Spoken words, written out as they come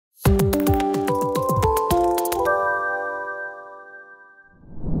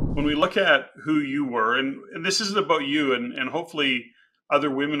look at who you were, and this isn't about you, and hopefully other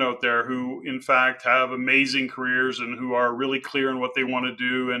women out there who, in fact, have amazing careers and who are really clear on what they want to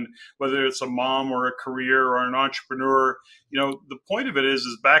do, and whether it's a mom or a career or an entrepreneur, the point of it is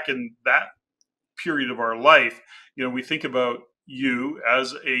back in that period of our life, we think about you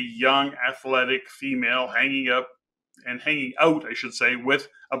as a young, athletic female hanging out, I should say, with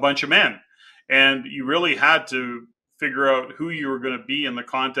a bunch of men. And you really had to figure out who you were going to be in the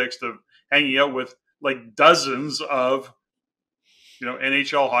context of hanging out with like dozens of,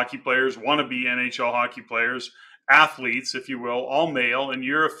 NHL hockey players, wannabe NHL hockey players, athletes, if you will, all male, and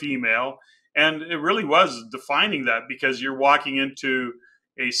you're a female. And it really was defining that, because you're walking into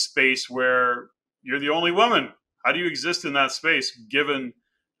a space where you're the only woman. How do you exist in that space, given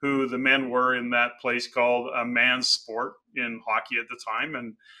who the men were in that place called a man's sport in hockey at the time?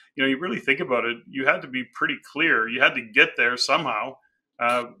 And, you really think about it, you had to be pretty clear. You had to get there somehow.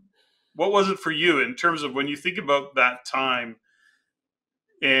 What was it for you in terms of when you think about that time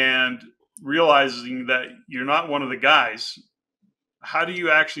and realizing that you're not one of the guys? How do you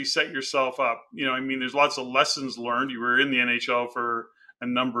actually set yourself up? There's lots of lessons learned. You were in the NHL for a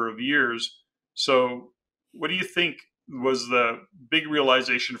number of years. So what do you think was the big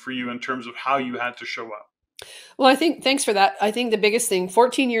realization for you in terms of how you had to show up? Well, thanks for that. I think the biggest thing,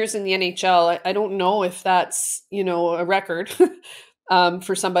 14 years in the NHL, I don't know if that's, a record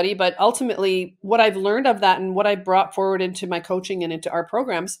for somebody, but ultimately what I've learned of that and what I brought forward into my coaching and into our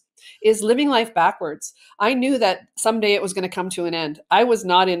programs is living life backwards. I knew that someday it was going to come to an end. I was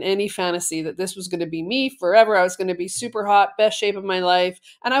not in any fantasy that this was going to be me forever. I was going to be super hot, best shape of my life,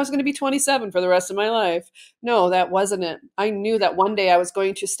 and I was going to be 27 for the rest of my life. No, that wasn't it. I knew that one day I was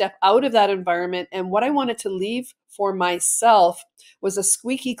going to step out of that environment, and what I wanted to leave for myself was a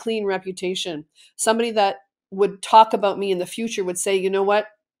squeaky clean reputation. Somebody that would talk about me in the future would say, you know what?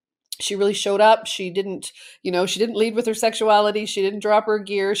 She really showed up. She didn't lead with her sexuality. She didn't drop her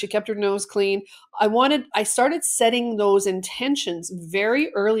gear. She kept her nose clean. I started setting those intentions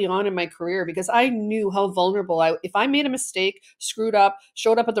very early on in my career, because I knew how vulnerable if I made a mistake, screwed up,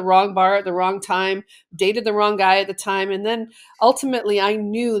 showed up at the wrong bar at the wrong time, dated the wrong guy at the time, and then ultimately I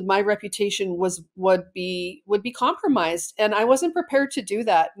knew my reputation would be compromised, and I wasn't prepared to do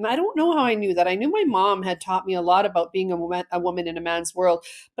that. And I don't know how I knew that. I knew my mom had taught me a lot about being a woman in a man's world,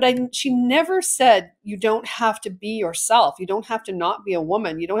 but she never said you don't have to be yourself. You don't have to not be a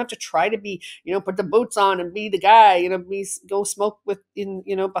woman. You don't have to try to be, put the boots on and be the guy, go smoke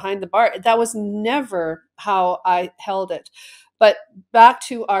behind the bar. That was never how I held it. But back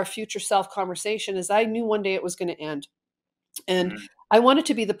to our future self conversation, is I knew one day it was going to end. And I wanted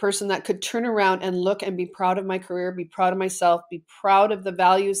to be the person that could turn around and look and be proud of my career, be proud of myself, be proud of the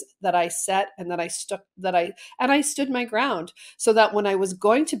values that I set and that I stood my ground, so that when I was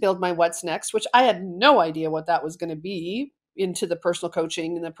going to build my what's next, which I had no idea what that was going to be, into the personal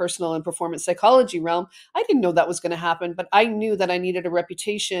coaching and the personal and performance psychology realm, I didn't know that was going to happen, but I knew that I needed a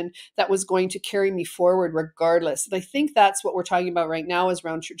reputation that was going to carry me forward regardless. And I think that's what we're talking about right now, is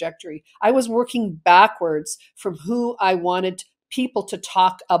around trajectory. I was working backwards from who I wanted people to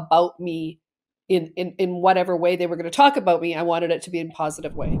talk about me in whatever way they were going to talk about me. I wanted it to be in a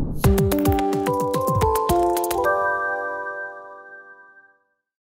positive way.